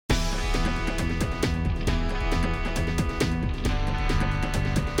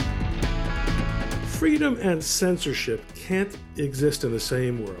Freedom and censorship can't exist in the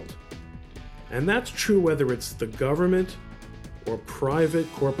same world. And that's true whether it's the government or private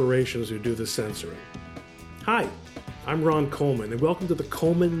corporations who do the censoring. Hi, I'm Ron Coleman, and welcome to the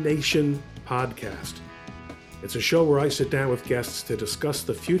Coleman Nation podcast. It's a show where I sit down with guests to discuss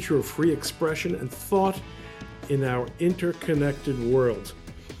the future of free expression and thought in our interconnected world.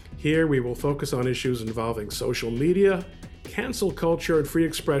 Here we will focus on issues involving social media, cancel culture, and free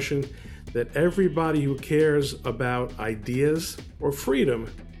expression that everybody who cares about ideas or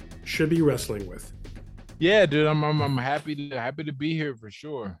freedom should be wrestling with. Yeah, dude, I'm happy to be here for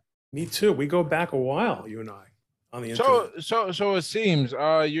sure. Me too. We go back a while, you and I, on the internet. So it seems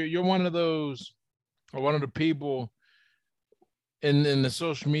you're one of the people in the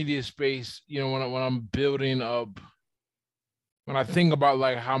social media space. You know, when I'm building up, when I think about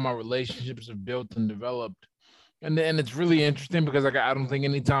like how my relationships have built and developed, and it's really interesting because like I don't think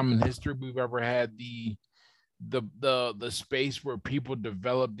any time in history we've ever had the space where people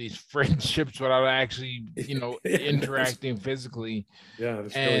develop these friendships without actually, interacting physically. Yeah.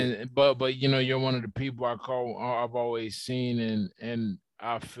 But you're one of the people I've always seen and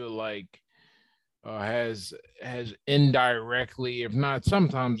I feel like has indirectly, if not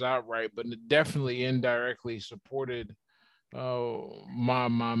sometimes outright, but definitely indirectly supported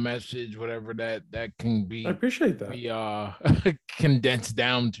my message, whatever that can be. I appreciate that. Be condensed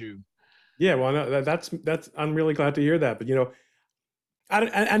down to. Yeah, well, no, that's I'm really glad to hear that. But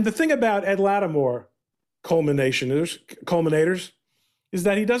and the thing about Ed Latimore, culminators, is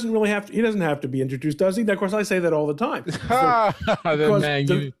that he doesn't have to be introduced, does he? Of course, I say that all the time.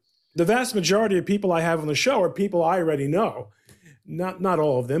 The vast majority of people I have on the show are people I already know. Not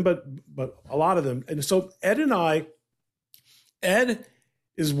all of them, but a lot of them. And so Ed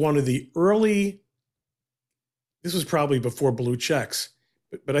is one of the early. This was probably before Blue Checks.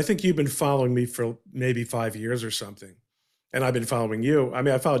 But I think you've been following me for maybe 5 years or something. And I've been following you. I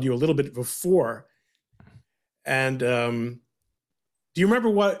mean, I followed you a little bit before. And do you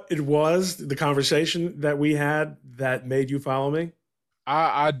remember what it was, the conversation that we had that made you follow me?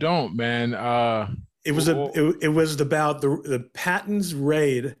 I don't, man. It was about the Patton's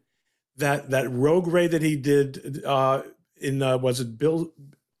raid, that rogue raid that he did was it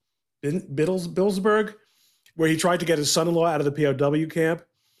Billsburg? Where he tried to get his son-in-law out of the POW camp.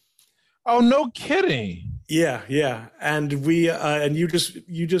 Oh, no kidding. Yeah. And we, and you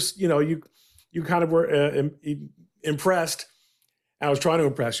kind of were impressed. I was trying to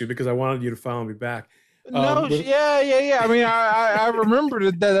impress you because I wanted you to follow me back. Yeah. I mean, I remember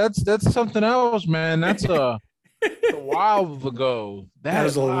that's something else, man. That's a while ago. That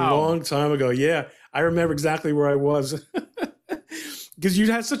was a long time ago. Yeah. I remember exactly where I was. Because you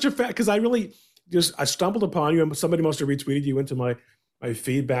had such a because I stumbled upon you and somebody must have retweeted you into my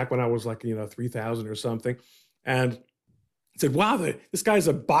feedback when I was like, 3,000 or something. And said, wow, this guy's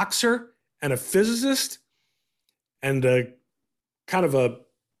a boxer and a physicist and kind of a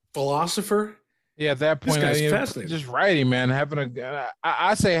philosopher. Yeah, at that point, this guy's fascinating. Just writing, man,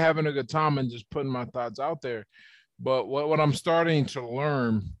 I say having a good time and just putting my thoughts out there. But what I'm starting to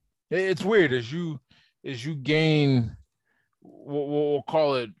learn, it's weird as you gain, we'll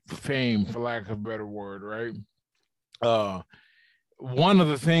call it fame, for lack of a better word, right? One of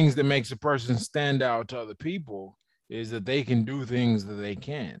the things that makes a person stand out to other people is that they can do things that they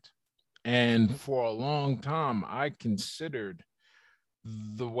can't. And for a long time, I considered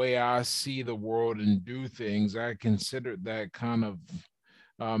the way I see the world and do things, I considered that kind of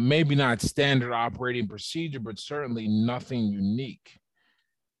maybe not standard operating procedure, but certainly nothing unique.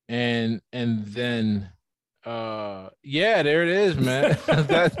 And then there it is, man.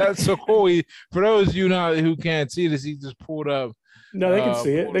 That's so cool. For those of you who can't see this, he just pulled up. No, they can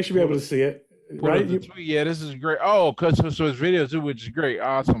see it. They should be able to see it, right? Yeah, this is great. Oh, so it's video too, which is great.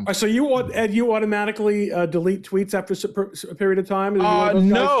 Awesome. So you automatically delete tweets after a period of time?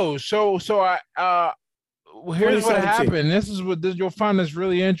 No. So here's what happened. You'll find this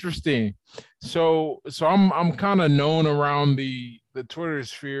really interesting. So I'm kind of known around the Twitter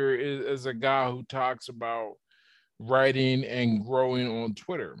sphere as a guy who talks about writing and growing on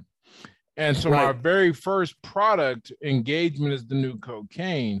Twitter. And so my very first product engagement is the new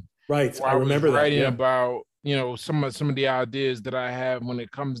cocaine. Right. I remember that. Writing about, some of the ideas that I have when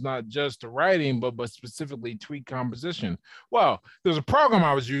it comes not just to writing, but specifically tweet composition. Well, there's a program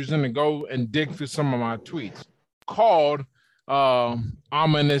I was using to go and dig through some of my tweets called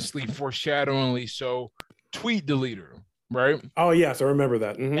ominously, foreshadowingly so, Tweet Deleter, right? Oh, yes, I remember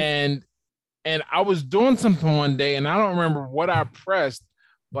that. Mm-hmm. And I was doing something one day, and I don't remember what I pressed,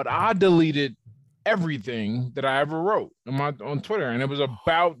 but I deleted everything that I ever wrote on Twitter, and it was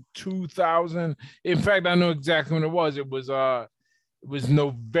about 2000. In fact, I know exactly when it was. It was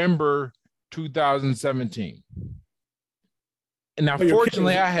November 2017. And now,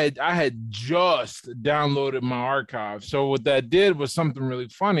 fortunately, I had just downloaded my archive. So what that did was something really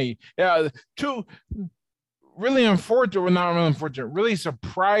funny. Yeah, two really unfortunate, well, not really unfortunate, really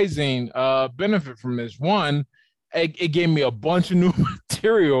surprising benefit from this. One, it gave me a bunch of new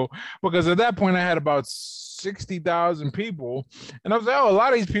material, because at that point I had about 60,000 people, and I was like, oh, a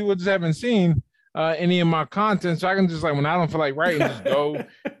lot of these people just haven't seen any of my content, so I can just, like, when I don't feel like writing, just go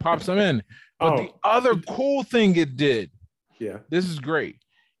pop some in. But the other cool thing it did, this is great,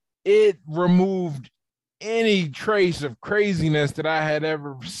 it removed any trace of craziness that I had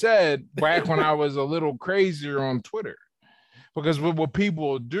ever said back when I was a little crazier on Twitter. Because what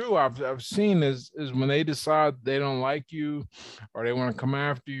people do, I've seen is when they decide they don't like you or they want to come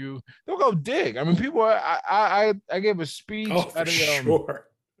after you, they'll go dig. I mean, people. I gave a speech at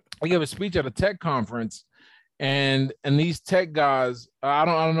I gave a speech at a tech conference, and these tech guys. I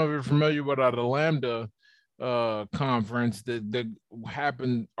don't know if you're familiar with the Lambda conference that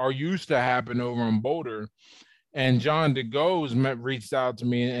happened or used to happen over in Boulder. And John DeGoes reached out to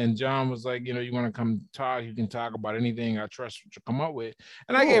me, and John was like, you want to come talk? You can talk about anything. I trust what you come up with.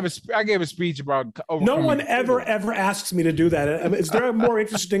 And I gave a speech about no one ever asks me to do that. I mean, is there a more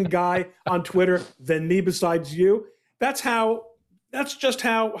interesting guy on Twitter than me besides you? That's just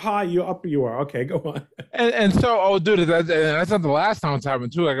how high up you are. Okay, go on. And so, dude, that's not the last time it's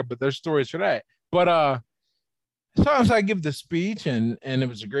happened too. But there's stories for that. But sometimes I give the speech, and it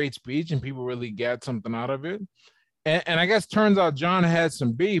was a great speech, and people really got something out of it. And I guess turns out John had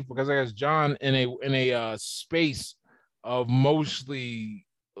some beef, because I guess John, in a space of mostly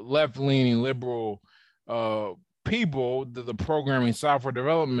left-leaning liberal people, the programming software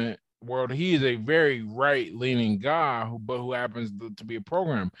development world, he is a very right-leaning guy who happens to be a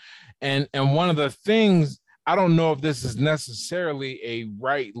programmer. And one of the things, I don't know if this is necessarily a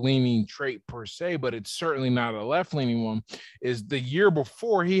right-leaning trait per se, but it's certainly not a left-leaning one, is the year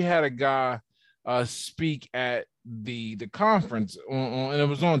before he had a guy speak at the conference and it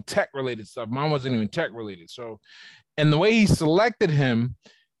was on tech-related stuff. Mine wasn't even tech-related. So, and the way he selected him,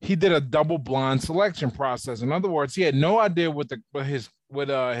 he did a double-blind selection process. In other words, he had no idea what his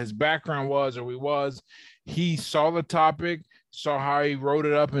background was or who he was. He saw the topic, saw how he wrote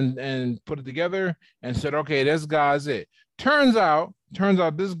it up and put it together, and said, okay, this guy's it. Turns out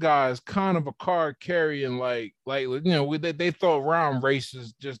this guy is kind of a card carrying, like they throw around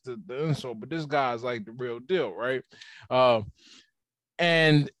races just the insult, but this guy's like the real deal, right?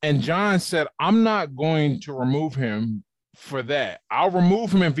 And John said, I'm not going to remove him for that. I'll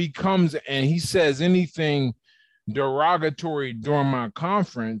remove him if he comes and he says anything derogatory during my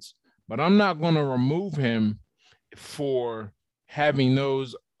conference, but I'm not going to remove him for having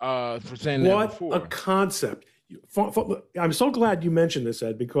those for saying that before. What a concept. I'm so glad you mentioned this,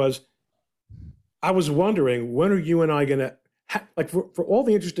 Ed, because I was wondering, when are you and I going to, like, for all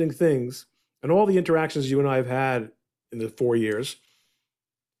the interesting things and all the interactions you and I have had in the 4 years,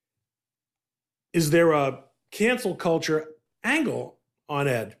 is there a cancel culture angle on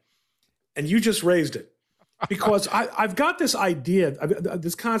Ed? And you just raised it. Because I've got this idea,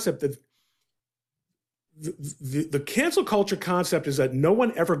 this concept that the cancel culture concept is that no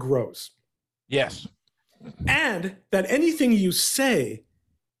one ever grows. Yes. And that anything you say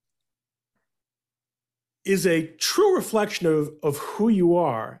is a true reflection of who you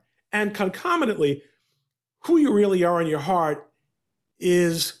are. And concomitantly, who you really are in your heart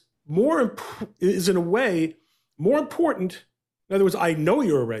is in a way more important. In other words, I know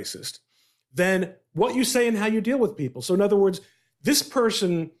you're a racist than what you say and how you deal with people. So in other words, this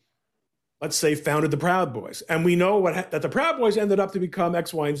person, let's say, founded the Proud Boys, and we know that the Proud Boys ended up to become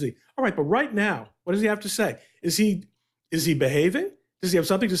X, Y, and Z. All right, but right now, what does he have to say? Is he behaving? Does he have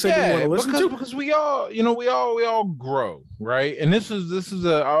something to say that we want to listen to? Because we all grow, right? And this is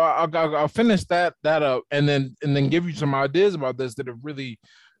I'll finish that up and then give you some ideas about this that have really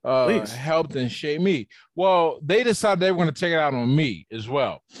helped and shaped me. Well, they decided they were going to take it out on me as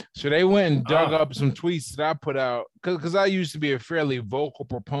well. So they went and dug up some tweets that I put out, because I used to be a fairly vocal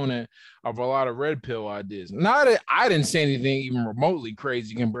proponent of a lot of red pill ideas. Not that I didn't say anything even remotely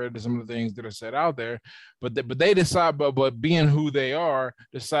crazy compared to some of the things that are said out there, but they decided, but being who they are,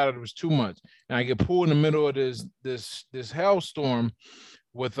 decided it was too much. And I get pulled in the middle of this hailstorm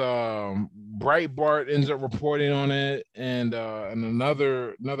with Breitbart ends up reporting on it, and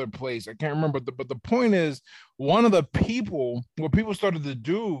another place I can't remember. But the point is, one of the people, what people started to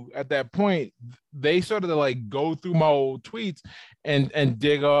do at that point, they started to like go through my old tweets and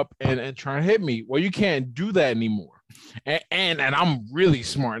dig up and try and hit me. Well, you can't do that anymore. And I'm really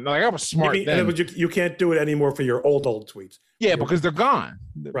smart. Like I was smart then. You can't do it anymore for your old tweets. Yeah, because they're gone,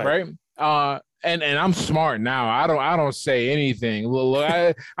 right? And I'm smart now. I don't say anything.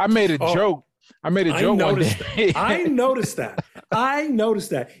 Look, I made a joke. I made a joke one day. I noticed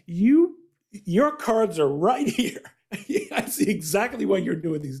that. Your cards are right here. I see exactly what you're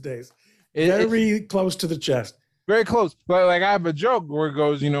doing these days. Very close to the chest. Very close. But like I have a joke where it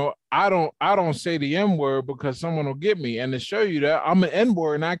goes, I don't say the N word because someone will get me. And to show you that I'm an N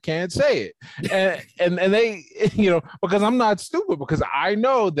word and I can't say it. And they, because I'm not stupid, because I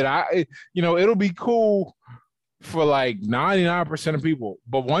know that it'll be cool for like 99% of people.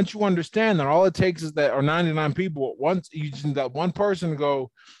 But once you understand that all it takes is that, or 99 people, once you just that one person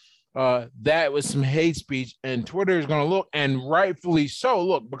go, that was some hate speech, and Twitter is going to look, and rightfully so,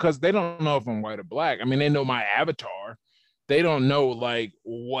 look, because they don't know if I'm white or black. I mean, they know my avatar. They don't know like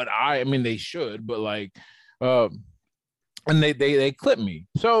what they should, but like, and they clip me.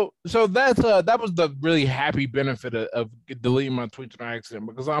 So that's that was the really happy benefit of deleting my tweets by accident,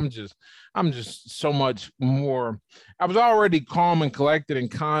 because I'm just so much more. I was already calm and collected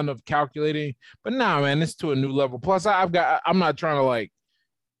and kind of calculating, but now, man, it's to a new level. Plus, I'm not trying to like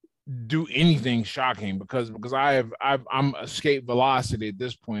do anything shocking because I'm escape velocity at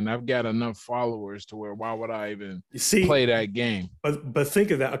this point. I've got enough followers to where why would I even play that game? But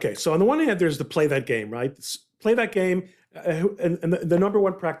think of that. Okay, so on the one hand, there's the play that game, right? Play that game, and the number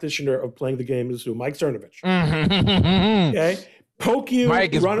one practitioner of playing the game is who? Mike Cernovich. Okay, poke you.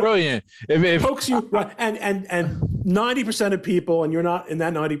 Mike is brilliant. If pokes you, and 90% of people, and you're not in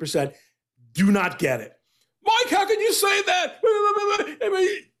that 90%, do not get it. Mike, how can you say that?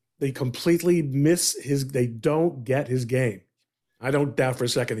 They completely they don't get his game. I don't doubt for a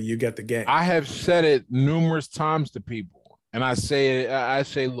second that you get the game. I have said it numerous times to people, and I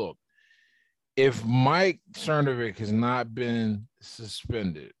say, look, if Mike Cernovich has not been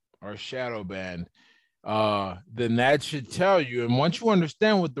suspended or shadow banned, then that should tell you. And once you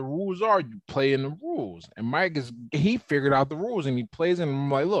understand what the rules are, you play in the rules. And Mike he figured out the rules and he plays in them.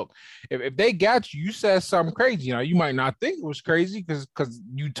 I'm like, look, if they got you, you said something crazy. You might not think it was crazy because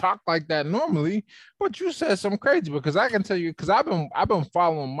you talk like that normally, but you said something crazy. Because I can tell you, because I've been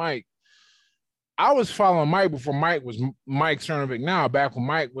following Mike. I was following Mike before Mike was Mike Cernovich. Now, back when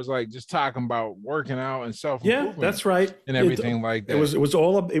Mike was like just talking about working out and self-improvement. Yeah, that's right, and everything like that. It was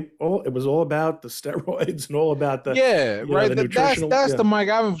all about the steroids and all about the right. The nutritional. That's the Mike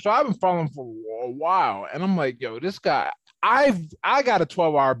I've been following for a while, and I'm like, yo, this guy. I got a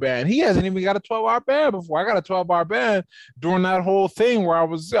 12-hour ban. He hasn't even got a 12-hour ban before. I got a 12-hour ban during that whole thing where I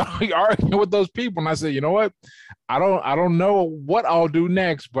was arguing with those people, and I said, you know what? I don't know what I'll do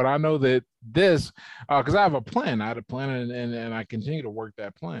next, but I know that this because I have a plan. I had a plan, and I continue to work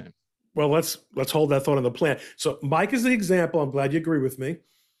that plan. Well, let's hold that thought on the plan. So Mike is the example. I'm glad you agree with me,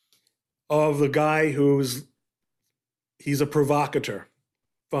 of the guy he's a provocateur.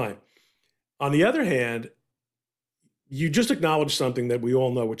 Fine. On the other hand, you just acknowledged something that we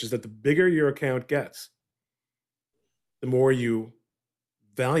all know, which is that the bigger your account gets, the more you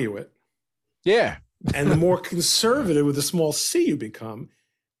value it. Yeah. And the more conservative with a small c you become,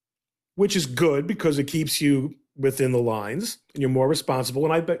 which is good because it keeps you within the lines and you're more responsible.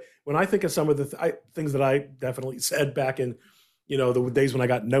 And when I think of some of the things that I definitely said back in, the days when I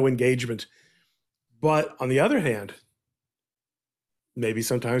got no engagement, but on the other hand, maybe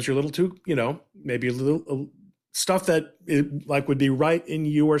sometimes you're a little too, maybe a little stuff that would be right in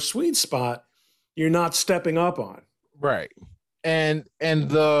your sweet spot, you're not stepping up on. Right. And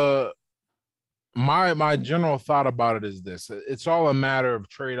my general thought about it is this: it's all a matter of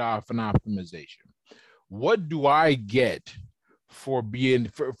trade-off and optimization. What do I get for being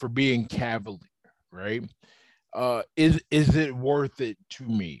cavalier, right? Is it worth it to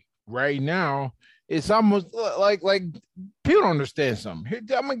me? Right now, it's almost like people don't understand something. Here,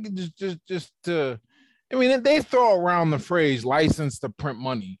 I'm gonna just to. I mean, they throw around the phrase "license to print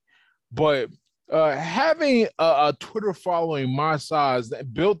money," but having a Twitter following my size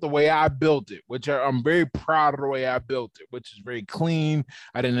that built the way I built it, which I'm very proud of the way I built it, which is very clean.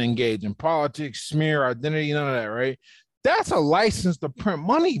 I didn't engage in politics, smear, identity, none of that, right? That's a license to print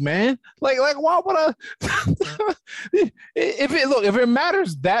money, man. Like why would I? if it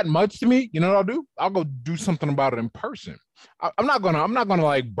matters that much to me, you know what I'll do? I'll go do something about it in person. I'm not gonna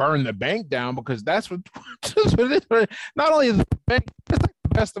like burn the bank down, because that's what it is. Not only is the bank, it's like the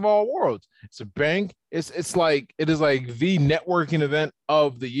best of all worlds. It's a bank. It's like it is like the networking event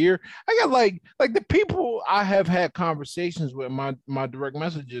of the year. I got like the people I have had conversations with, my direct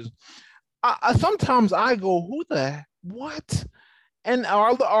messages. I sometimes I go, who the what? And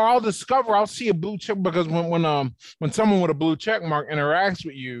or I'll discover I'll see a blue check because when someone with a blue check mark interacts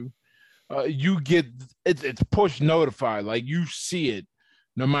with you, you get it's push notified, like you see it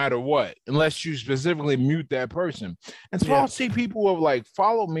no matter what, unless you specifically mute that person. And so I'll see people who have like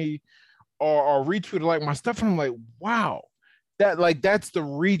followed me or retweeted like my stuff, and I'm like, wow, that's the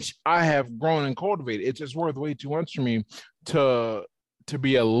reach I have grown and cultivated. It's just worth way too much for me to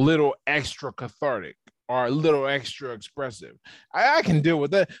be a little extra cathartic or a little extra expressive. I can deal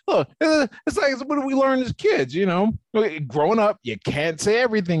with that. Look, it's like what do we learn as kids? Growing up, you can't say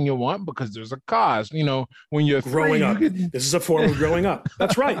everything you want because there's a cost. When you're growing up, this is a form of growing up.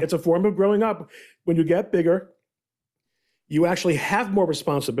 That's right. It's a form of growing up. When you get bigger, you actually have more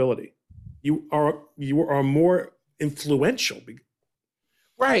responsibility. You are more influential.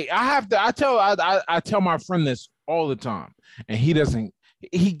 Right. I tell my friend this all the time, and he doesn't.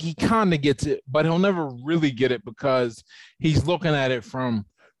 He kind of gets it, but he'll never really get it because he's looking at it from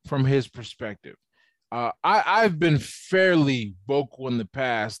his perspective. I've been fairly vocal in the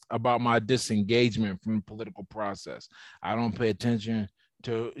past about my disengagement from the political process. I don't pay attention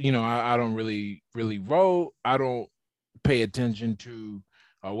to, I don't really vote. I don't pay attention to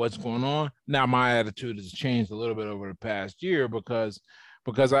what's going on. Now, my attitude has changed a little bit over the past year because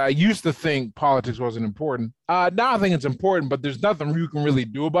I used to think politics wasn't important. Now I think it's important, but there's nothing you can really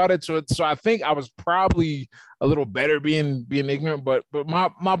do about it. So I think I was probably a little better being ignorant. But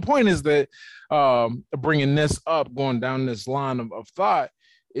my point is that bringing this up, going down this line of thought,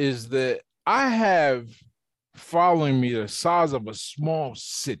 is that I have following me the size of a small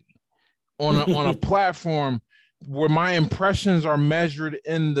city on a platform where my impressions are measured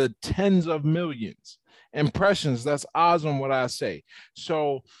in the tens of millions. Impressions, that's odds on what I say.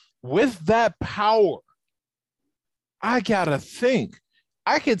 So with that power, I gotta think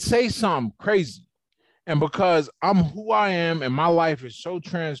I could say something crazy, and because I'm who I am and my life is so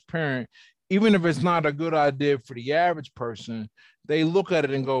transparent, even if it's not a good idea for the average person, they look at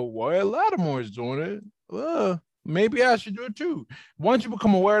it and go, well, Latimore is doing it, maybe I should do it too. Once you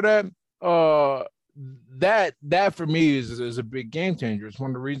become aware of that, that for me is a big game changer. It's one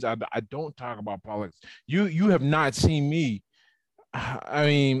of the reasons I don't talk about politics. You have not seen me. I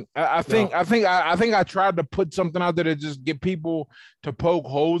mean, I think I tried to put something out there to just get people to poke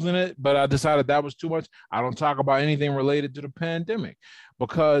holes in it, but I decided that was too much. I don't talk about anything related to the pandemic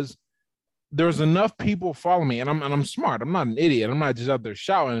because there's enough people following me, and I'm smart. I'm not an idiot. I'm not just out there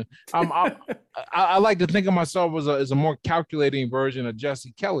shouting. I like to think of myself as a more calculating version of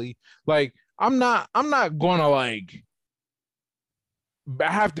Jesse Kelly. Like I'm not gonna like.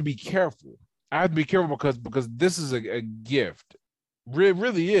 I have to be careful. I have to be careful because this is a gift.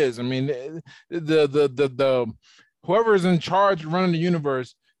 Really is. I mean, the whoever is in charge running the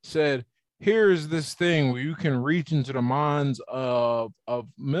universe said, "Here's this thing where you can reach into the minds of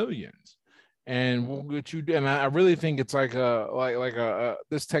millions, and we'll get you." And I really think it's like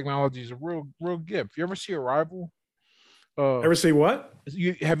this technology is a real gift. You ever see Arrival? Ever see what?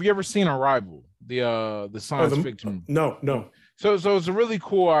 Have you ever seen Arrival? The science fiction. No. So it's a really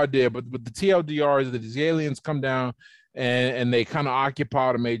cool idea, but the TLDR is that these aliens come down and they kind of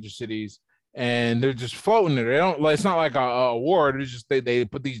occupy the major cities, and they're just floating there. They don't. It's not like a war. It's just they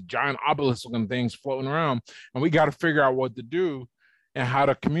put these giant obelisk-looking things floating around, and we got to figure out what to do and how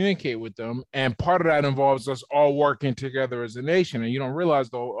to communicate with them. And part of that involves us all working together as a nation. And you don't realize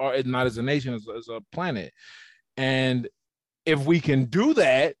though, not as a nation, as a planet. And if we can do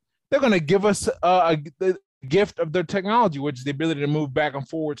that, they're going to give us the gift of their technology, which is the ability to move back and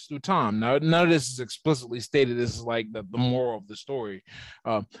forwards through time. Now, none of this is explicitly stated. This is like the moral of the story.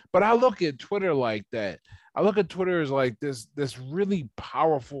 But I look at Twitter like that. I look at Twitter as like this really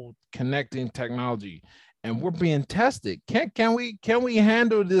powerful connecting technology, and we're being tested. Can we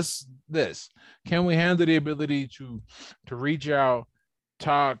handle this? Can we handle the ability to reach out,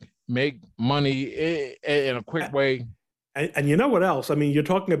 talk, make money in a quick way? And you know what else? I mean, you're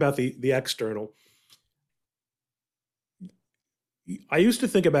talking about the external. I used to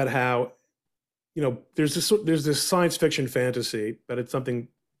think about how, there's this science fiction fantasy, but it's something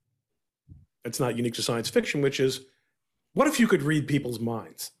that's not unique to science fiction, which is, what if you could read people's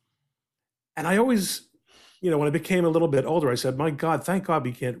minds? And I always, when I became a little bit older, I said, my God, thank God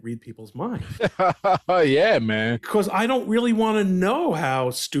we can't read people's minds. Yeah, man. Because I don't really want to know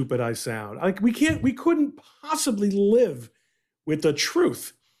how stupid I sound. Like we couldn't possibly live with the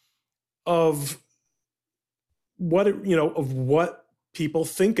truth of what people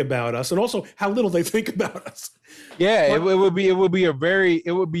think about us, and also how little they think about us. Yeah, it would be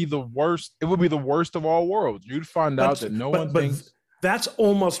the worst. It would be the worst of all worlds. You'd find out that no one thinks. That's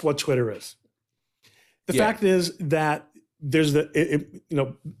almost what Twitter is. The fact is that there's in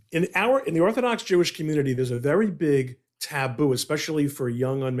the Orthodox Jewish community, there's a very big taboo, especially for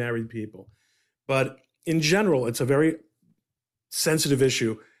young unmarried people. But in general, it's a very sensitive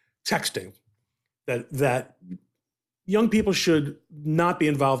issue, texting, that young people should not be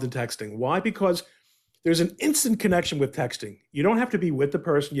involved in texting. Why? Because there's an instant connection with texting. You don't have to be with the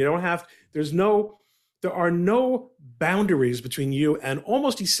person. There are no boundaries between you, and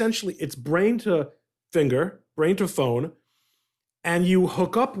almost essentially it's brain to finger, brain to phone, and you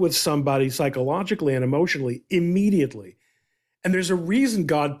hook up with somebody psychologically and emotionally immediately. And there's a reason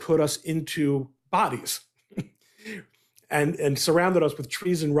God put us into bodies and surrounded us with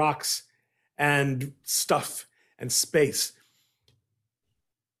trees and rocks and stuff and space.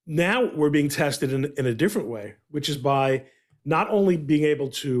 Now we're being tested in a different way, which is by not only being able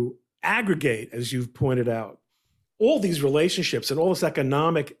to aggregate, as you've pointed out, all these relationships and all this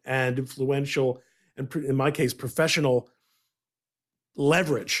economic and influential, and in my case, professional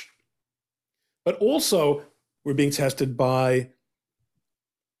leverage, but also we're being tested by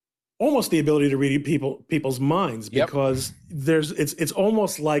almost the ability to read people's minds, because it's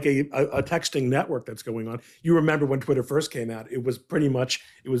almost like a texting network that's going on. You remember when Twitter first came out, it was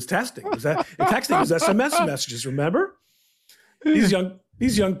testing. Texting was SMS messages, remember?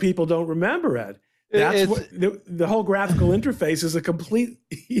 These young people don't remember, Ed. That's what the whole graphical interface is a complete,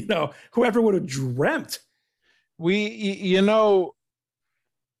 whoever would have dreamt.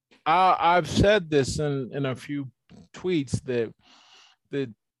 I've said this in a few tweets that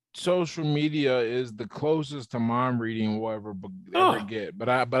social media is the closest to mind reading we'll ever get. But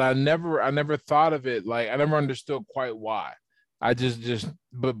I never thought of it, like I never understood quite why. I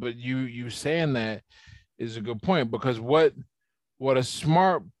but you saying that is a good point, because what a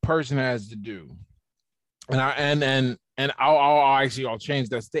smart person has to do, and I'll change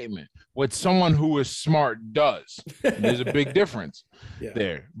that statement. What someone who is smart does, there's a big difference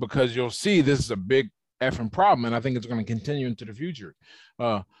there, because you'll see this is a big effing problem, and I think it's going to continue into the future.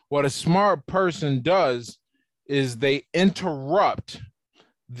 What a smart person does is they interrupt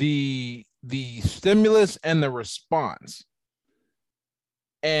the stimulus and the response,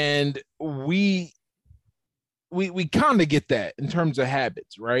 and we kind of get that in terms of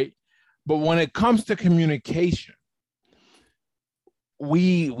habits, right? But when it comes to communication,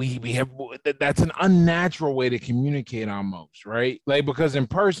 we have, that's an unnatural way to communicate almost, right? Like, because in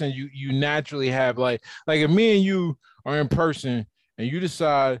person you naturally have like if me and you are in person and you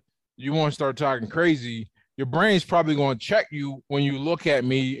decide you want to start talking crazy, your brain's probably going to check you when you look at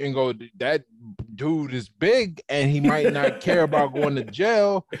me and go, that dude is big and he might not care about going to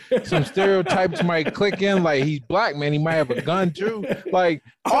jail. Some stereotypes might click in, like he's black, man, he might have a gun too. Like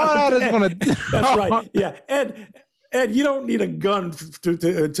all that is going to. That's right. Yeah. Ed, you don't need a gun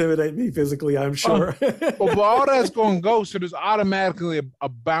to intimidate me physically, I'm sure. But all that's going to go, so there's automatically a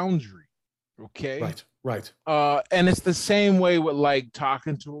boundary, okay? Right. And it's the same way with like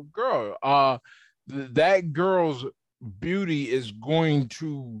talking to a girl. That girl's beauty is going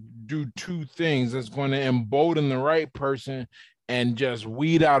to do two things. It's going to embolden the right person and just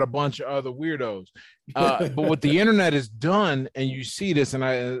weed out a bunch of other weirdos. But what the internet has done, and you see this, and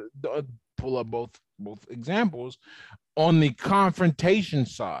I pull up both examples, on the confrontation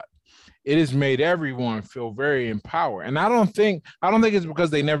side, it has made everyone feel very empowered. And I don't think it's because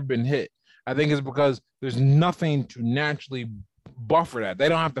they've never been hit. I think it's because there's nothing to naturally buffer that. They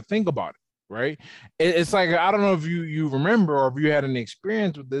don't have to think about it, right? It's like, I don't know if you remember or if you had an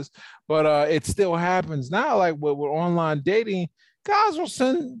experience with this, but it still happens now. Like with online dating, guys will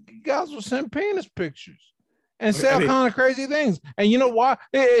send penis pictures and say all kind of crazy things. And you know why?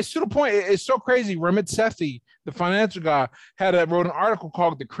 It's to the point. It's so crazy. Ramit Sethi, the financial guy, wrote an article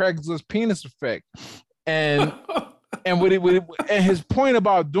called "The Craigslist Penis Effect," and and his point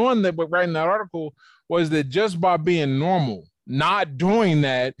about doing that, but writing that article, was that just by being normal, not doing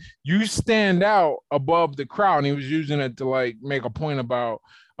that, you stand out above the crowd. And he was using it to like make a point about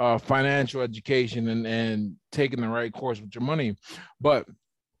financial education and taking the right course with your money, but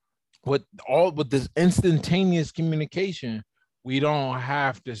with this instantaneous communication, we don't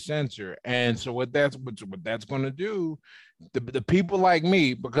have to censor. And so what that's going to do, the people like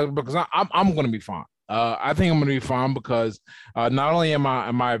me, because I'm going to be fine. I think I'm going to be fine because not only am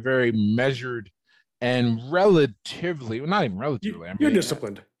I very measured and relatively, well, not even relatively. You're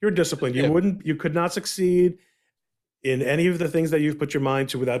disciplined. You're disciplined. You could not succeed in any of the things that you've put your mind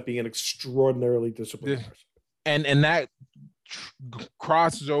to without being an extraordinarily disciplined person. And that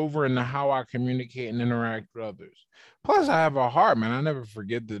crosses over into how I communicate and interact with others. Plus, I have a heart, man. I never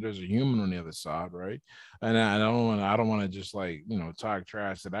forget that there's a human on the other side, right? And I don't want to just like, talk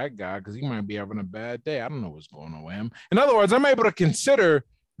trash to that guy because he might be having a bad day. I don't know what's going on with him. In other words, I'm able to consider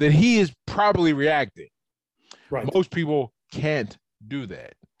that he is probably reacting. Right. Most people can't do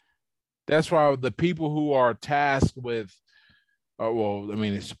that. That's why the people who are tasked with, well, I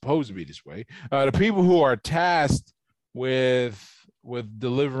mean, it's supposed to be this way. The people who are tasked with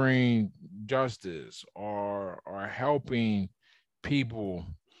delivering justice or helping people,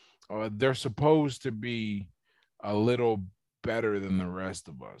 they're supposed to be a little better than the rest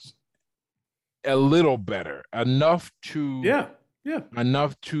of us. A little better, enough to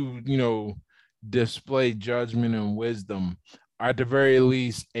display judgment and wisdom, or at the very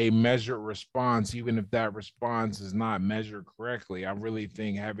least a measured response, even if that response is not measured correctly. I really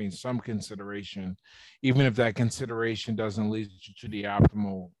think having some consideration, even if that consideration doesn't lead you to the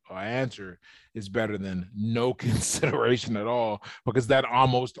optimal answer, is better than no consideration at all, because that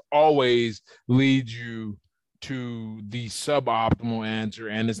almost always leads you to the suboptimal answer.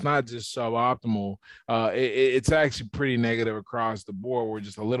 And it's not just suboptimal, it's actually pretty negative across the board, where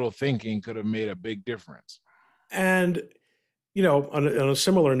just a little thinking could have made a big difference. And on a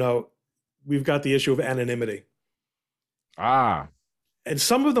similar note, we've got the issue of anonymity. And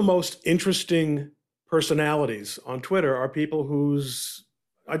some of the most interesting personalities on Twitter are people whose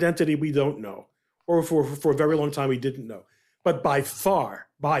identity we don't know, or for a very long time we didn't know. But by far,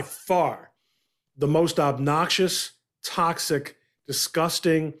 the most obnoxious, toxic,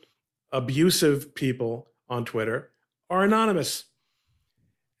 disgusting, abusive people on Twitter are anonymous.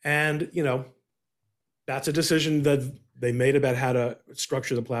 And, that's a decision that they made about how to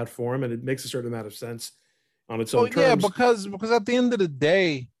structure the platform, and it makes a certain amount of sense on its own terms. Yeah, because at the end of the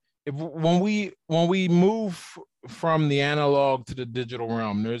day, when we move from the analog to the digital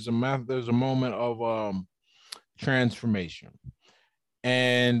realm, there's a moment of transformation.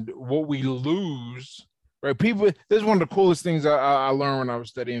 And what we lose, right? People, this is one of the coolest things I learned when I was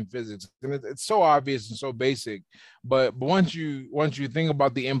studying physics, and it's so obvious and so basic. But once you think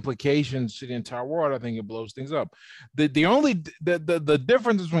about the implications to the entire world, I think it blows things up. The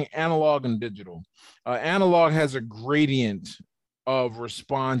difference between analog and digital, analog has a gradient of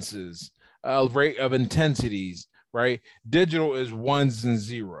responses, rate of intensities, right? Digital is ones and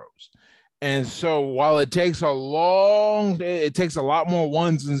zeros. And so while it takes a lot more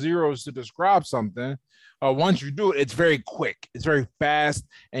ones and zeros to describe something, once you do it, it's very quick, it's very fast,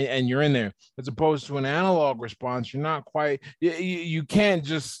 and you're in there. As opposed to an analog response, you're not quite, you can't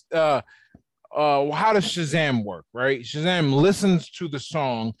just, how does Shazam work, right? Shazam listens to the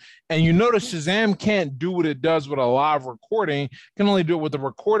song, and you notice Shazam can't do what it does with a live recording. It can only do it with the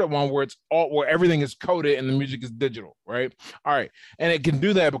recorded one, where everything is coded and the music is digital, right? All right, and it can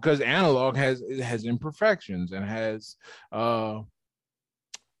do that because analog has imperfections and has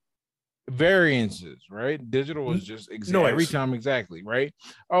variances, right? Digital is just every time exactly, right?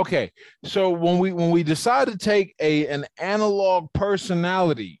 Okay, so when we decide to take an analog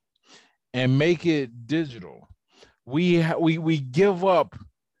personality and make it digital, we give up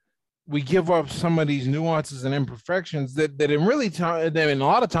some of these nuances and imperfections that in a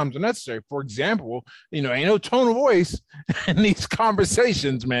lot of times are necessary. For example, ain't no tone of voice in these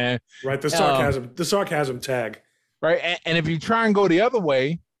conversations, man. Right, the sarcasm tag. Right, and if you try and go the other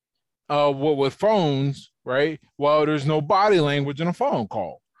way, with phones, right? Well, there's no body language in a phone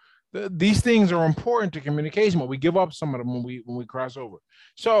call. These things are important to communication, but we give up some of them when we cross over.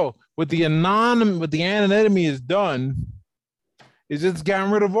 So what the anonymity is done is it's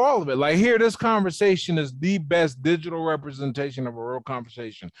gotten rid of all of it. Like here, this conversation is the best digital representation of a real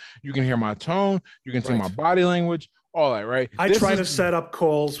conversation. You can hear my tone, you can see my body language, all that, right? I try to set up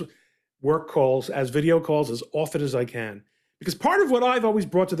calls, work calls, as video calls as often as I can. Because part of what I've always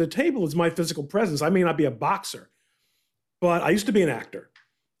brought to the table is my physical presence. I may not be a boxer, but I used to be an actor.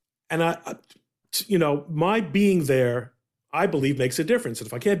 And my being there, I believe, makes a difference. And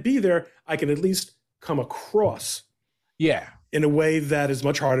if I can't be there, I can at least come across in a way that is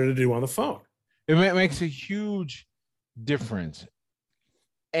much harder to do on the phone. It makes a huge difference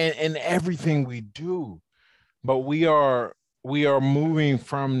in everything we do. But we are moving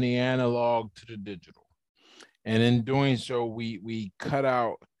from the analog to the digital. And in doing so, we cut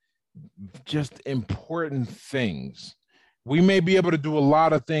out just important things. We may be able to do a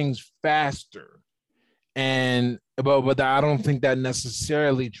lot of things faster, but I don't think that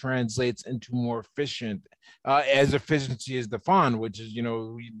necessarily translates into more efficient, as efficiency is defined, which is,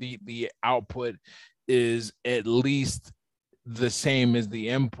 the output is at least the same as the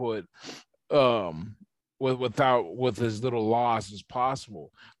input. with as little loss as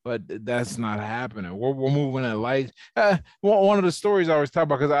possible. But that's not happening. We're moving at light. One of the stories I always talk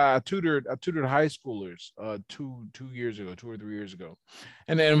about, because I tutored high schoolers 2 years ago, 2 or 3 years ago,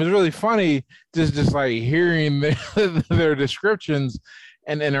 and it was really funny just like hearing their descriptions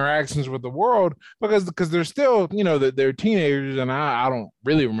and interactions with the world, because they're still, they're teenagers, and I don't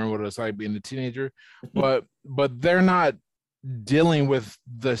really remember what it's like being a teenager, but they're not dealing with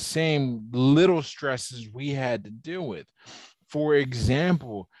the same little stresses we had to deal with. For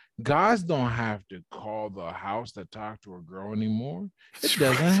example, guys don't have to call the house to talk to a girl anymore. It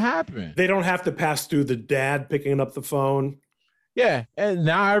doesn't happen. They don't have to pass through the dad picking up the phone. Yeah, and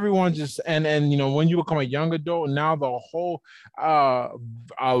now everyone just and when you become a young adult, now the whole a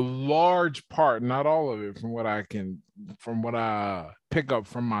large part, not all of it, from what I pick up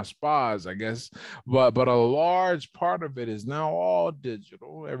from my spas, I guess, but a large part of it is now all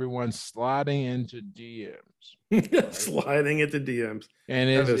digital. Everyone's sliding into DMs. Right? Sliding into DMs.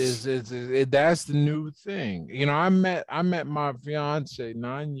 And that's the new thing. I met my fiance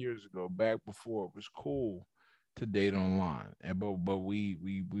 9 years ago, back before it was cool to date online, and but we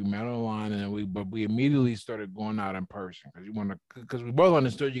met online, and we immediately started going out in person, because we both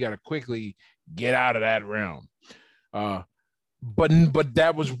understood you got to quickly get out of that realm. But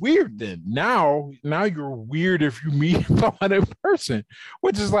that was weird then. Now you're weird if you meet someone in person,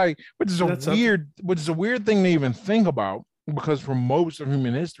 which is a weird thing to even think about, because for most of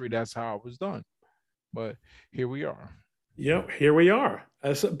human history that's how it was done. But here we are. Yep, here we are.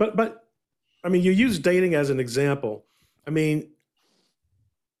 But I mean, you use dating as an example. I mean,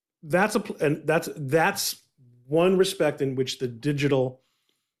 that's one respect in which the digital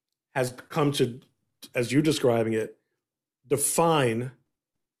has come to, as you're describing it, define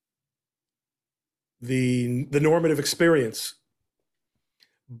the normative experience.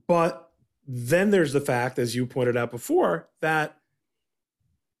 But then there's the fact, as you pointed out before, that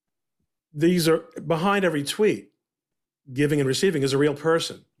these are behind every tweet, giving and receiving, is a real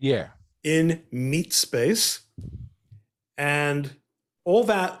person. Yeah. In meat space, and all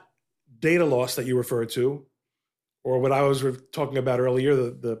that data loss that you referred to, or what I was talking about earlier,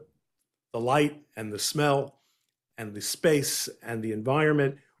 the light and the smell and the space and the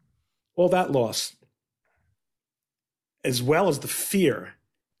environment, all that loss, as well as the fear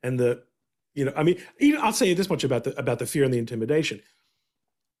and the, I mean, even I'll say this much about the fear and the intimidation.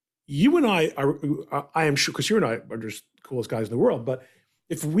 You and I am sure, because you and I are just the coolest guys in the world, but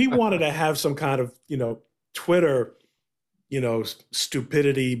if we wanted to have some kind of, Twitter,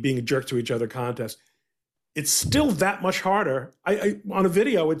 stupidity, being a jerk to each other contest, it's still that much harder. On a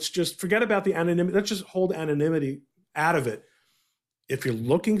video, it's just, forget about the anonymity. Let's just hold anonymity out of it. If you're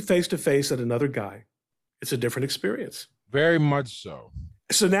looking face to face at another guy, it's a different experience. Very much so.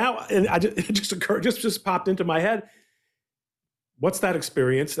 So now, and it just popped into my head. What's that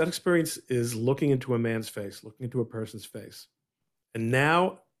experience? That experience is looking into a man's face, looking into a person's face. And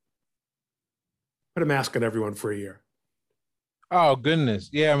now, put a mask on everyone for a year. Oh goodness,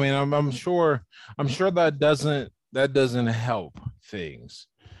 yeah. I mean, I'm sure that doesn't help things.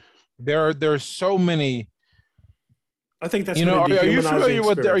 There's so many. I think that's Are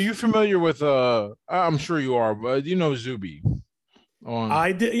you familiar with? I'm sure you are, but Zuby.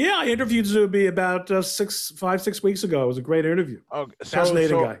 I did. Yeah, I interviewed Zuby about 5-6 weeks ago. It was a great interview. Okay,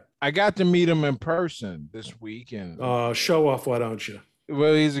 fascinating guy. I got to meet him in person this week, and show off, why don't you?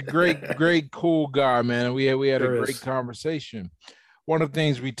 Well, he's a great, cool guy, man. And we had a great conversation. One of the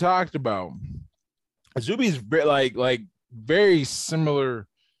things we talked about, Zuby's very similar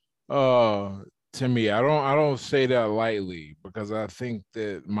to me. I don't say that lightly, because I think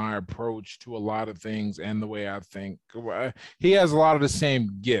that my approach to a lot of things and the way I think, he has a lot of the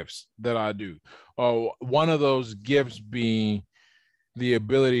same gifts that I do. One of those gifts being the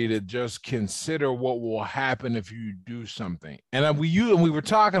ability to just consider what will happen if you do something. And we were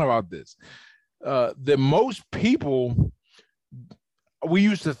talking about this, that most people, we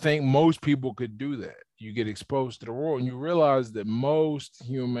used to think most people could do that. You get exposed to the world and you realize that most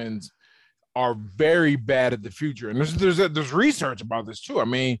humans are very bad at the future. And there's research about this too. I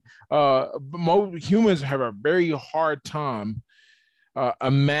mean, most humans have a very hard time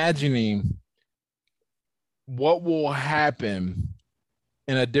imagining what will happen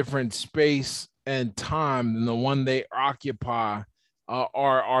in a different space and time than the one they occupy,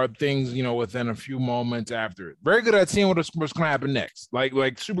 are things, within a few moments after it. Very good at seeing what's going to happen next.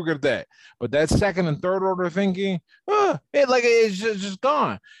 Like super good at that. But that second and third order thinking, it's just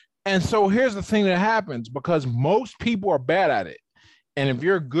gone. And so here's the thing that happens, because most people are bad at it. And if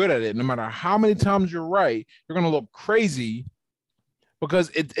you're good at it, no matter how many times you're right, you're going to look crazy, because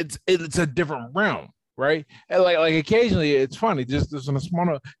it's a different realm. right? And like occasionally, it's funny. Just on a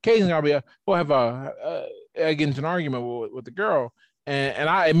small, occasionally we'll have I get into an argument with the girl, and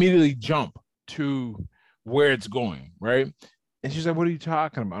I immediately jump to where it's going, right? And she's like, "What are you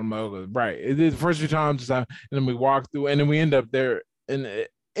talking about?" I'm like, "Okay, right." It is the first few times, and then we walk through, and then we end up there. And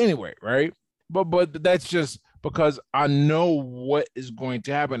anyway, right? But that's just because I know what is going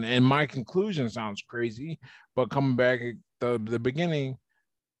to happen, and my conclusion sounds crazy. But coming back at the beginning,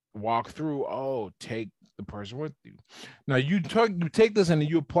 walk through. Oh, take the person with you. Now you take this and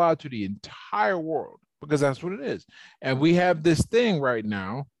you apply it to the entire world because that's what it is. And we have this thing right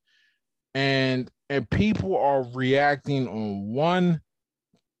now, and people are reacting on one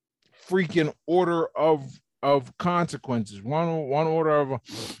freaking order of consequences, one order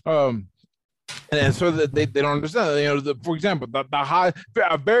of and so that they don't understand. For example,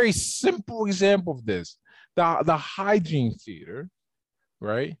 a very simple example of this, the hygiene theater,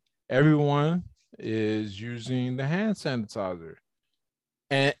 right? Everyone is using the hand sanitizer,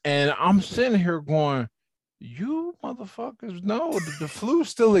 and I'm sitting here going, you motherfuckers know that the flu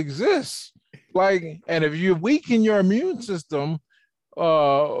still exists. Like, and if you weaken your immune system,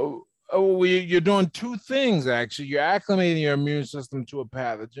 you're doing two things actually. You're acclimating your immune system to a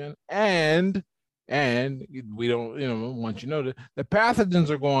pathogen, and we don't, once you know that the pathogens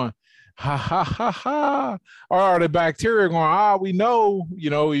are going, ha ha ha ha, or the bacteria going, we know,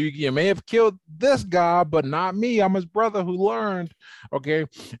 you may have killed this guy, but not me. I'm his brother who learned. Okay.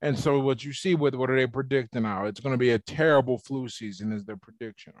 And so what you see with what are they predicting now? It's going to be a terrible flu season is their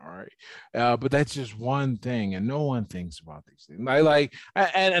prediction. All right. But that's just one thing, and no one thinks about these things.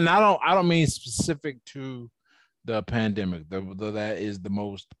 And I don't mean specific to the pandemic, though that is the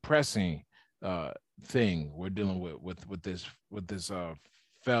most pressing thing we're dealing with this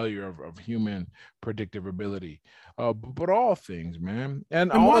failure of human predictive ability, but all things, man.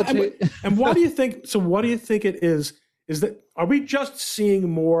 And why do you think? So, what do you think it is? Is that, are we just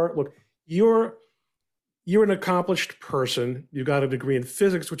seeing more? Look, you're an accomplished person. You got a degree in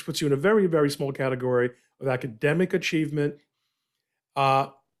physics, which puts you in a very, very small category of academic achievement.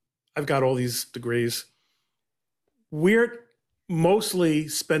 I've got all these degrees. We're mostly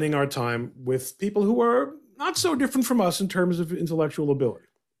spending our time with people who are not so different from us in terms of intellectual ability.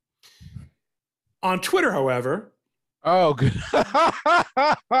 On Twitter, however, good.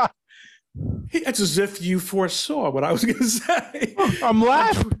 It's as if you foresaw what I was going to say. I'm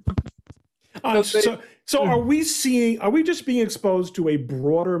laughing. So are we just being exposed to a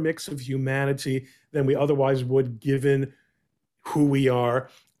broader mix of humanity than we otherwise would, given who we are?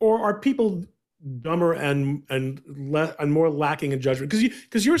 Or are people dumber and more lacking in judgment?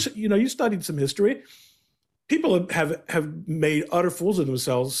 Because you studied some history. People have made utter fools of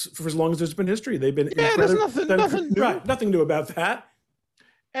themselves for as long as there's been history. They've been there's nothing new. Right, nothing new about that.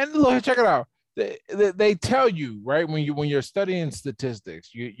 And look, check it out. They tell you, right, when you're studying statistics,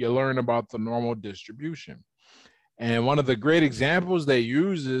 you learn about the normal distribution. And one of the great examples they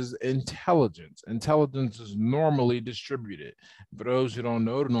use is intelligence. Intelligence is normally distributed. For those who don't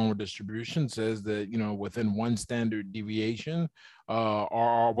know, the normal distribution says that, within one standard deviation,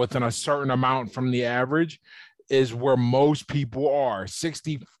 or within a certain amount from the average, is where most people are.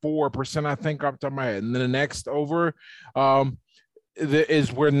 64%, I think, off the top of my head. And then the next over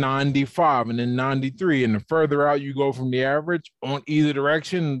is where 95, and then 93. And the further out you go from the average on either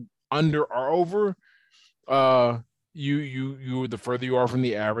direction, under or over, you the further you are from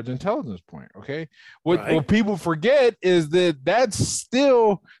the average intelligence point. Okay. What people forget is that there's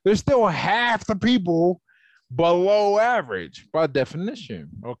still half the people below average by definition.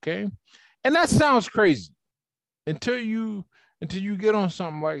 Okay. And that sounds crazy until you get on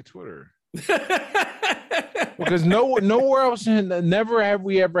something like Twitter. Because nowhere else, never have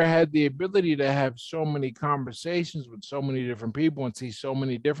we ever had the ability to have so many conversations with so many different people and see so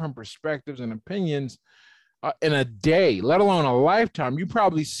many different perspectives and opinions in a day, let alone a lifetime. You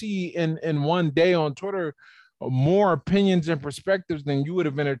probably see in one day on Twitter more opinions and perspectives than you would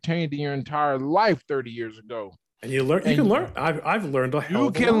have entertained in your entire life 30 years ago. And you can learn. I've learned a hell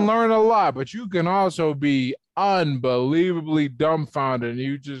of a lot. You can learn a lot, but you can also be unbelievably dumbfounded. And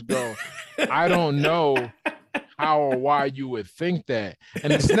you just go, I don't know how or why you would think that.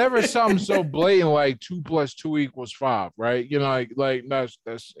 And it's never something so blatant like 2 + 2 = 5, right? Like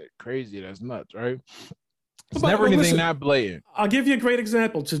that's crazy. That's nuts, right? It's never anything that blatant. I'll give you a great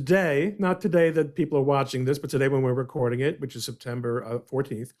example. Today, not today that people are watching this, but today when we're recording it, which is September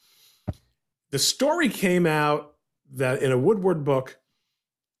 14th, the story came out that in a Woodward book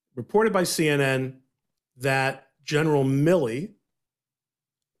reported by CNN that General Milley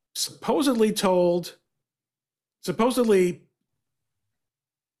supposedly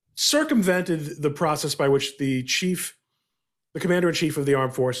circumvented the process by which the commander-in-chief of the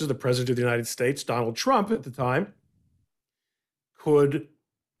armed forces, the president of the United States, Donald Trump at the time, could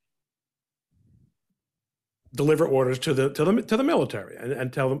deliver orders to the military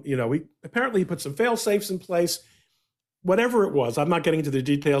and tell them, we apparently put some fail safes in place, whatever it was. I'm not getting into the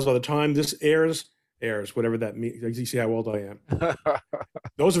details by the time this airs, whatever that means. You see how old I am.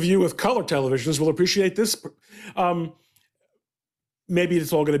 Those of you with color televisions will appreciate this. Maybe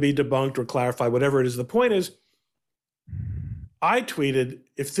it's all going to be debunked or clarified, whatever it is. The point is, I tweeted,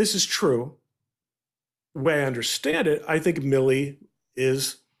 if this is true, the way I understand it, I think Milley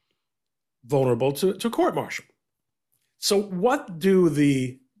is vulnerable to court-martial. So what do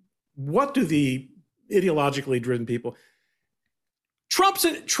the ideologically driven people? Trump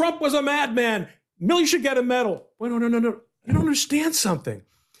was a madman. Milley should get a medal. Well, no. You don't understand something.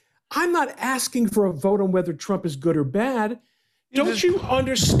 I'm not asking for a vote on whether Trump is good or bad. Don't you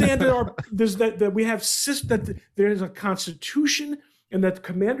understand that we have that there's a constitution and that the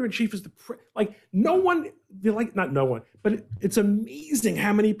commander-in-chief is not no one, but it's amazing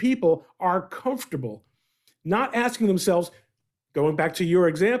how many people are comfortable not asking themselves, going back to your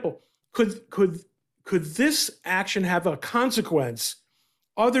example, could this action have a consequence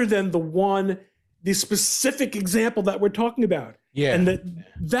other than the specific example that we're talking about? Yeah. And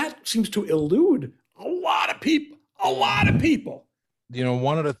that seems to elude a lot of people.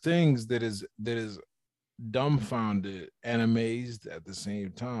 One of the things that is dumbfounded and amazed at the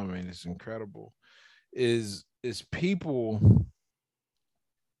same time, and it's incredible, is people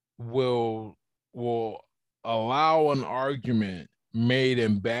will allow an argument made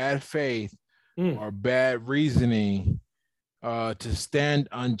in bad faith or bad reasoning to stand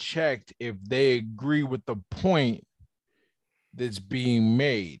unchecked if they agree with the point that's being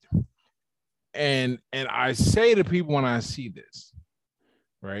made. And I say to people when I see this,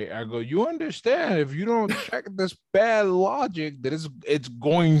 right, I go, you understand, if you don't check this bad logic, that it's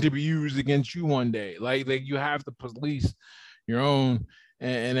going to be used against you one day. Like you have to police your own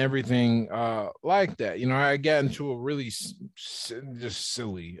and everything like that. I got into a really just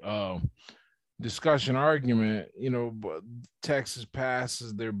silly discussion argument. But Texas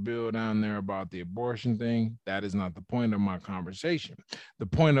passes their bill down there about the abortion thing. That is not the point of my conversation. The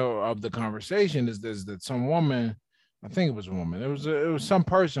point of the conversation is that some woman, I think it was a woman, it was some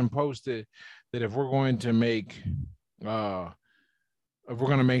person posted that if we're going to make it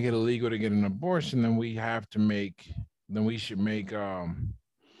illegal to get an abortion, then we should make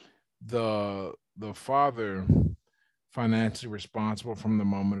the father financially responsible from the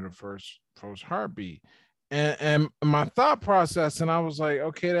moment of the first heartbeat. And my thought process, and I was like,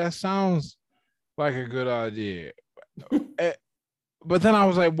 okay, that sounds like a good idea. But then I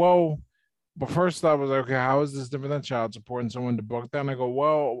was like, well, but first I was like, okay, how is this different than child support? And someone debunked that, and I go,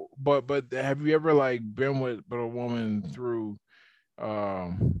 well, but have you ever been with a woman through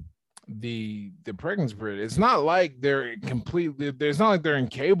the pregnancy period? It's not like they're completely, it's not like they're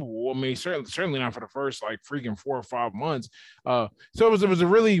incapable. I mean, certainly not for the first freaking 4 or 5 months. So it was a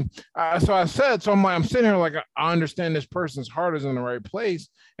really so I'm sitting here like, I understand this person's heart is in the right place,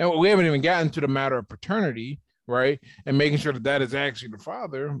 and we haven't even gotten to the matter of paternity, right, and making sure that is actually the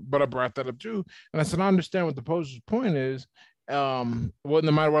father. But I brought that up too, and I said, I understand what the poster's point is. No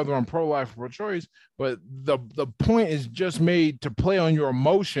matter whether I'm pro-life or pro-choice, but the point is just made to play on your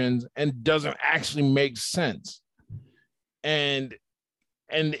emotions and doesn't actually make sense. And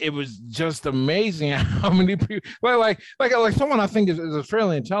it was just amazing how many people like someone I think is a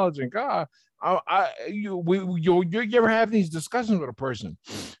fairly intelligent guy. You ever have these discussions with a person?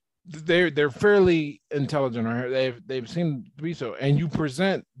 They're fairly intelligent, or they've seemed to be so, and you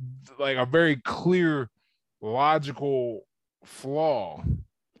present a very clear, logical flaw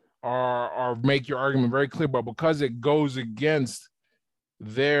or make your argument very clear, but because it goes against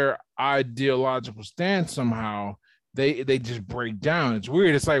their ideological stance somehow, they just break down. It's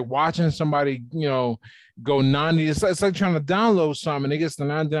weird. It's like watching somebody go 90. It's like trying to download something and it gets to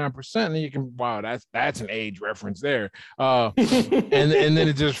 99%, and you can, wow, that's an age reference there, and then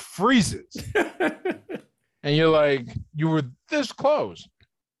it just freezes and you're like, you were this close.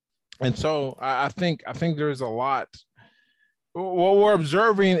 And so I think there's a lot. What we're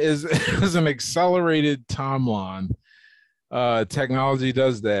observing is an accelerated timeline. Technology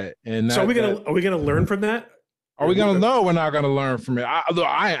does that, and so are we gonna learn from that? Are we gonna know? We're not gonna learn from it.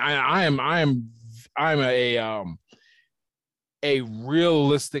 I am a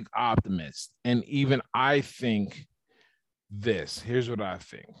realistic optimist, and even I think this. Here's what I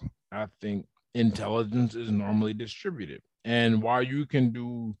think. I think intelligence is normally distributed, and while you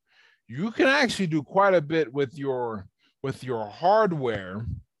can actually do quite a bit with your hardware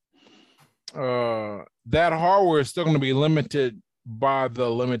that hardware is still going to be limited by the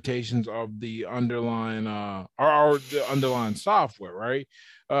limitations of the underlying or the underlying software, right?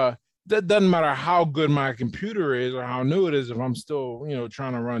 That doesn't matter how good my computer is or how new it is if I'm still,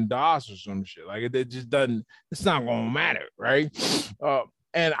 trying to run DOS or some shit. Like it just doesn't. It's not going to matter, right? Uh,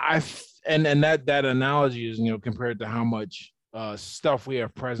 and I and that analogy is, compared to how much stuff we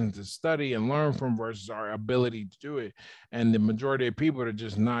have present to study and learn from versus our ability to do it. And the majority of people are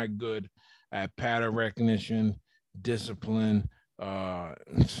just not good at pattern recognition, discipline, uh,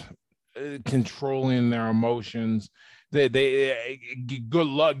 controlling their emotions. They good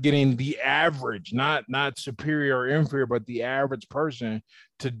luck getting the average, not superior or inferior, but the average person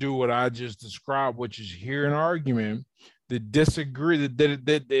to do what I just described, which is hear an argument, that disagree,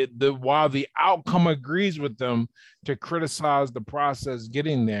 that while the outcome agrees with them, to criticize the process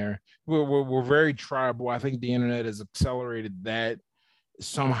getting there. We're very tribal. I think the internet has accelerated that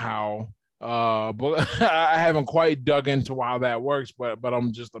somehow. But I haven't quite dug into how that works, but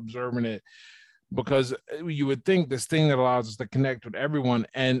I'm just observing it, because you would think this thing that allows us to connect with everyone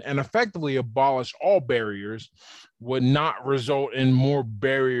and effectively abolish all barriers would not result in more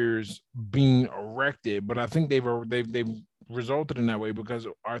barriers being erected. But I think they've resulted in that way because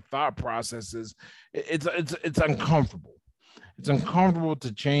our thought processes, it's uncomfortable. It's uncomfortable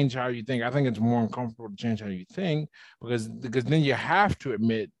to change how you think. I think it's more uncomfortable to change how you think because then you have to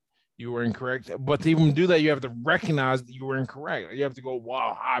admit you were incorrect. But to even do that, you have to recognize that you were incorrect. You have to go,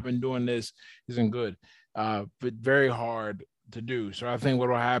 wow, I've been doing this isn't good. But very hard to do. So I think what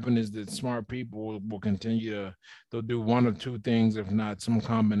will happen is that smart people will continue they'll do one of two things, if not some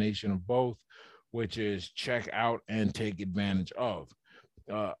combination of both, which is check out and take advantage of.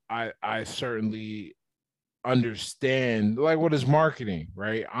 I certainly understand, like, what is marketing,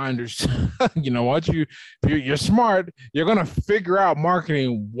 right? I understand. You know what, you're smart, you're gonna figure out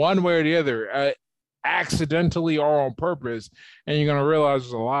marketing one way or the other, accidentally or on purpose, and you're gonna realize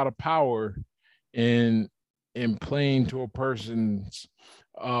there's a lot of power in playing to a person's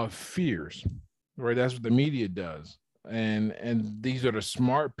fears, right? That's what the media does. And these are the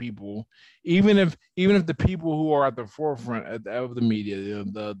smart people. Even if the people who are at the forefront of the media,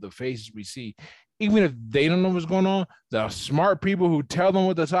 the faces we see, even if they don't know what's going on, the smart people who tell them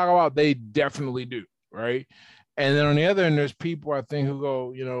what to talk about, they definitely do, right? And then on the other end, there's people I think who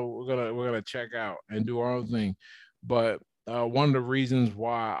go, we're gonna check out and do our own thing. But one of the reasons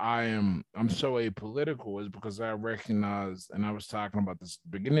why I'm so apolitical is because I recognize, and I was talking about this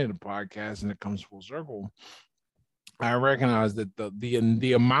at the beginning of the podcast, and it comes full circle. I recognize that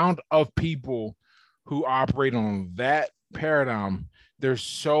the amount of people who operate on that paradigm, there's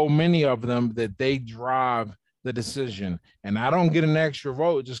so many of them that they drive the decision. And I don't get an extra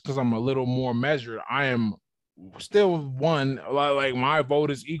vote just because I'm a little more measured. I am still one, like my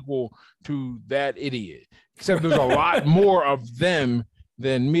vote is equal to that idiot, except there's a lot more of them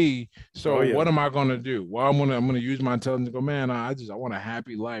than me. So what am I going to do? Well, I'm gonna use my intelligence to go, man, I want a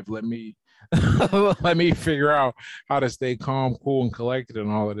happy life. Let me let me figure out how to stay calm, cool, and collected in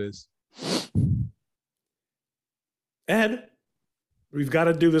all of this. Ed, we've got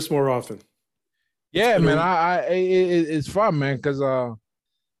to do this more often. Yeah, man, it's fun, man, because a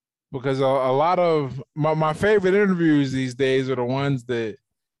lot of my favorite interviews these days are the ones that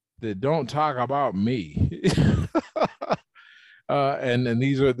don't talk about me. And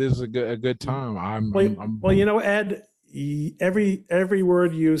this is a good time. Well, Ed, every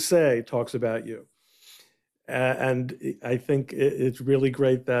word you say talks about you. And I think it's really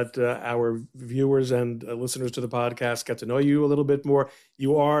great that our viewers and listeners to the podcast get to know you a little bit more.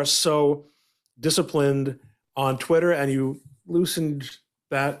 You are so disciplined on Twitter, and you loosened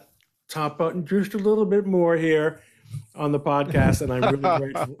that top button just a little bit more here on the podcast. And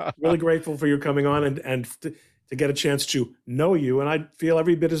I'm really grateful for you coming on and to get a chance to know you. And I feel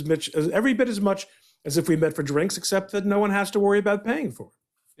every bit as much as if we met for drinks, except that no one has to worry about paying for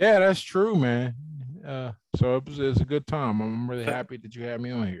it. Yeah, that's true, man. So it's a good time. I'm really happy that you had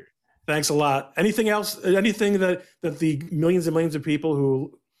me on here. Thanks a lot. Anything else? Anything that the millions and millions of people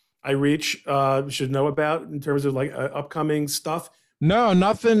who I reach should know about in terms of like upcoming stuff? No,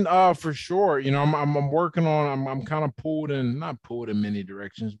 nothing for sure. I'm working on. I'm kind of not pulled in many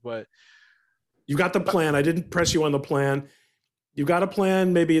directions, but you've got the plan. I didn't press you on the plan. You've got a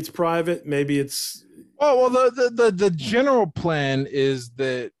plan. Maybe it's private. Maybe it's. Well, the general plan is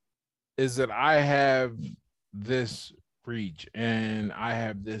that I have this reach and I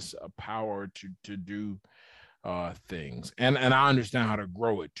have this power to do things, and I understand how to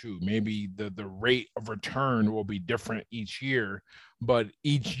grow it too. Maybe the rate of return will be different each year, but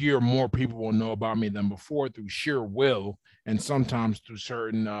each year more people will know about me than before through sheer will, and sometimes through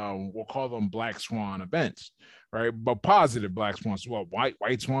certain we'll call them black swan events, right? But positive black swans, well,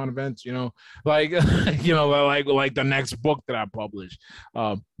 white swan events, like like the next book that I publish,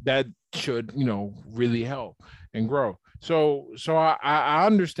 that should really help and grow. So I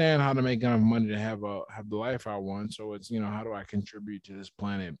understand how to make enough money to have the life I want. So it's how do I contribute to this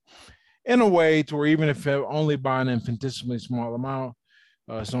planet in a way to where even if I only buy an infinitesimally small amount,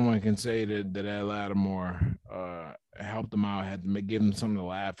 someone can say that Latimore helped them out, had to give them something to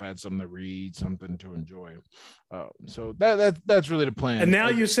laugh at, something to read, something to enjoy. So that's really the plan. And now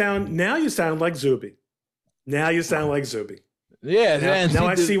you sound like Zuby. Now you sound like Zuby. Yeah. Now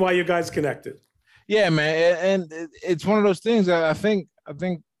I see why you guys connected. Yeah, man, and it's one of those things that I think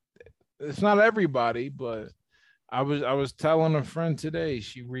it's not everybody, but I was telling a friend today.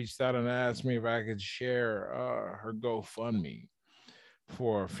 She reached out and asked me if I could share her GoFundMe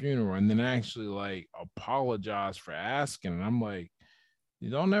for a funeral, and then actually like apologize for asking. And I'm like, you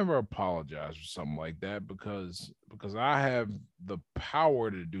don't ever apologize for something like that because I have the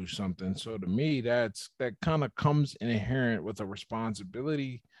power to do something. So to me, that kind of comes inherent with a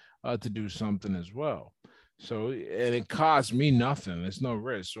responsibility to do something as well. So and it costs me nothing. It's no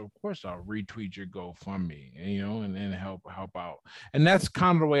risk. So of course I'll retweet your GoFundMe, and help out. And that's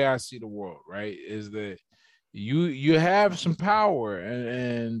kind of the way I see the world, right? Is that you have some power,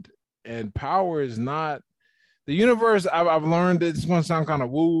 and power is not the universe. I've learned that it's going to sound kind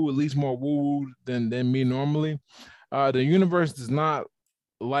of woo, at least more woo than me normally. The universe does not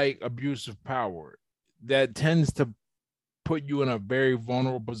like abuse of power. That tends to put you in a very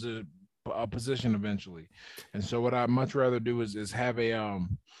vulnerable position eventually. And so what I much rather do is have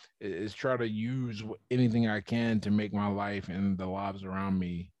is try to use anything I can to make my life and the lives around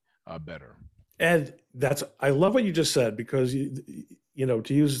me better. And I love what you just said, because to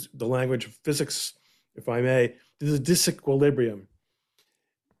use the language of physics, if I may, there's a disequilibrium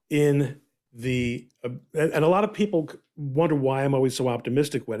in the and a lot of people wonder why I'm always so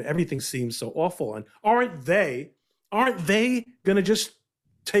optimistic when everything seems so awful. And aren't they going to just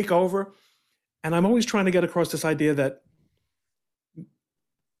take over? And I'm always trying to get across this idea that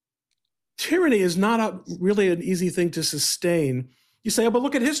tyranny is not really an easy thing to sustain. You say, oh, but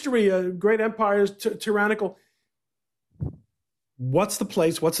look at history, great empires, tyrannical. What's the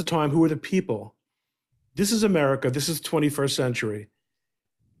place? What's the time? Who are the people? This is America. This is the 21st century.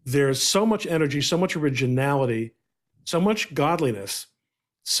 There's so much energy, so much originality, so much godliness,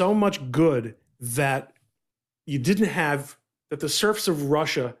 so much good that you didn't have, that the serfs of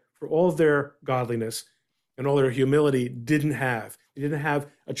Russia, for all of their godliness and all their humility, didn't have. They didn't have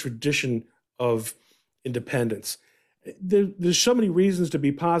a tradition of independence. There's so many reasons to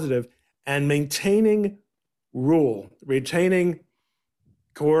be positive, and maintaining rule, retaining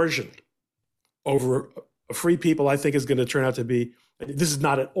coercion over a free people, I think is going to turn out to be, this is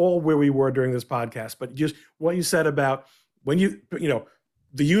not at all where we were during this podcast, but just what you said about when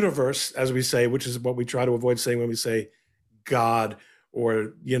the universe, as we say, which is what we try to avoid saying when we say God,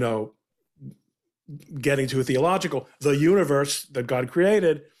 or, getting too theological, the universe that God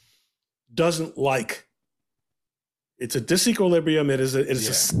created doesn't like. It's a disequilibrium. It is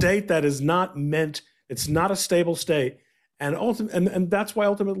a state that is not meant, it's not a stable state. And that's why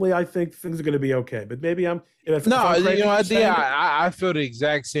ultimately I think things are going to be okay. But maybe I feel the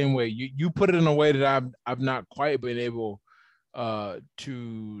exact same way. You put it in a way that I've not quite been able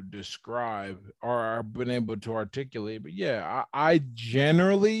to describe, or I've been able to articulate. But yeah, I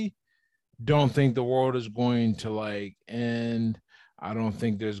generally don't think the world is going to end. I don't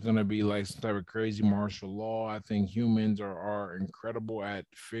think there's going to be some type of crazy martial law. I think humans are incredible at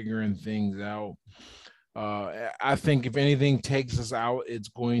figuring things out. I think if anything takes us out, it's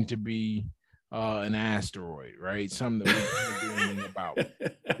going to be an asteroid, right? Something that we can't do anything about.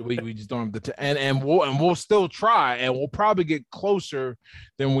 We just don't have and we'll still try, and we'll probably get closer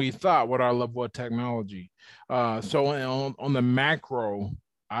than we thought with our level of technology. So on the macro,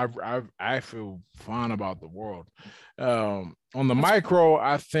 I feel fine about the world. On the micro,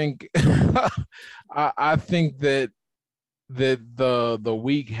 I think I think that the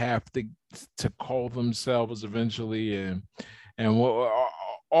weak have to call themselves eventually, and what,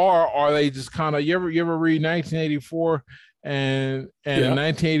 or are they just kind of, you ever read 1984 and in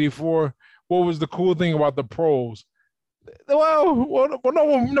 1984, what was the cool thing about the pros? Well, no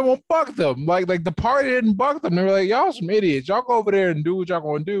one bucked them. Like the party didn't buck them. They were like, y'all some idiots. Y'all go over there and do what y'all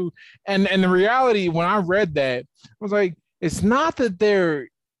gonna do. And the reality, when I read that, I was like, it's not that they're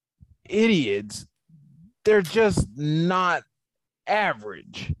idiots. they're just not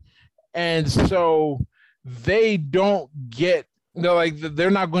average. And so they don't get,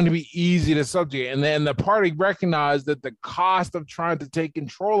 they're not going to be easy to subjugate. And then the party recognized that the cost of trying to take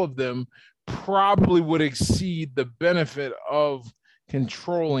control of them probably would exceed the benefit of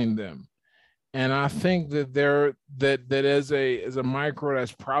controlling them. And I think that that as a micro,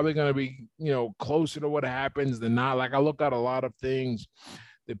 that's probably going to be, closer to what happens than not. Like, I look at a lot of things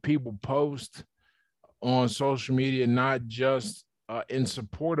that people post on social media, not just in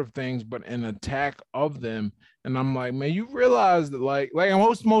support of things, but in attack of them. And I'm like, man, you realize that like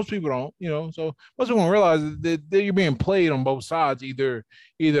most people don't, so most people don't realize that you're being played on both sides, either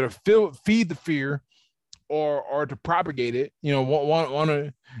to feed the fear or to propagate it. Want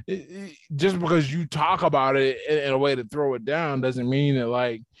to, just because you talk about it in a way to throw it down doesn't mean that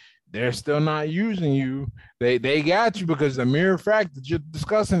like they're still not using you. They got you because the mere fact that you're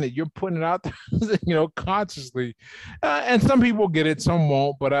discussing it, you're putting it out there, consciously. And some people get it, some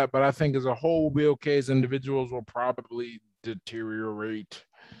won't. But I think as a whole, we'll be okay. As individuals, will probably deteriorate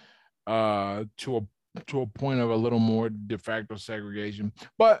to a point of a little more de facto segregation.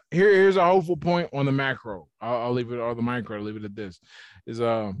 But here's a hopeful point on the macro. I'll leave it, or the micro. I'll leave it at this: is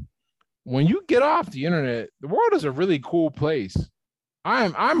when you get off the internet, the world is a really cool place.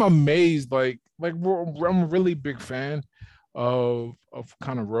 I'm amazed. Like I'm a really big fan of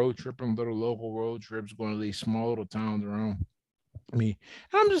kind of road tripping, little local road trips, going to these small little towns around me.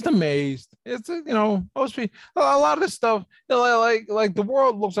 And I'm just amazed. It's most people, a lot of this stuff, like the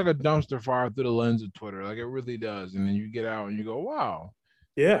world looks like a dumpster fire through the lens of Twitter. Like it really does. And then you get out and you go, wow.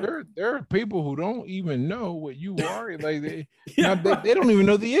 Yeah, there are people who don't even know what you are. Like they don't even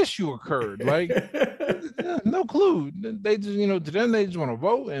know the issue occurred. Like no clue. They just to them they just want to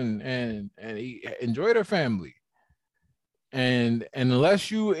vote and enjoy their family. And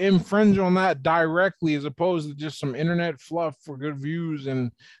unless you infringe on that directly, as opposed to just some internet fluff for good views,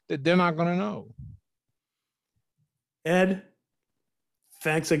 and that they're not going to know. Ed,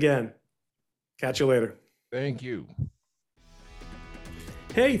 thanks again. Catch you later. Thank you.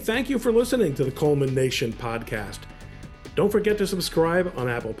 Hey, thank you for listening to the Coleman Nation podcast. Don't forget to subscribe on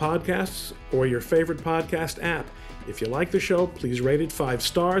Apple Podcasts or your favorite podcast app. If you like the show, please rate it 5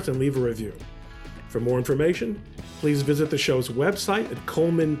 stars and leave a review. For more information, please visit the show's website at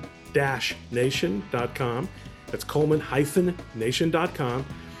coleman-nation.com. That's coleman-nation.com.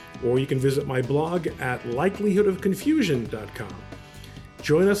 Or you can visit my blog at likelihoodofconfusion.com.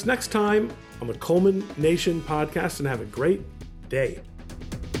 Join us next time on the Coleman Nation podcast and have a great day.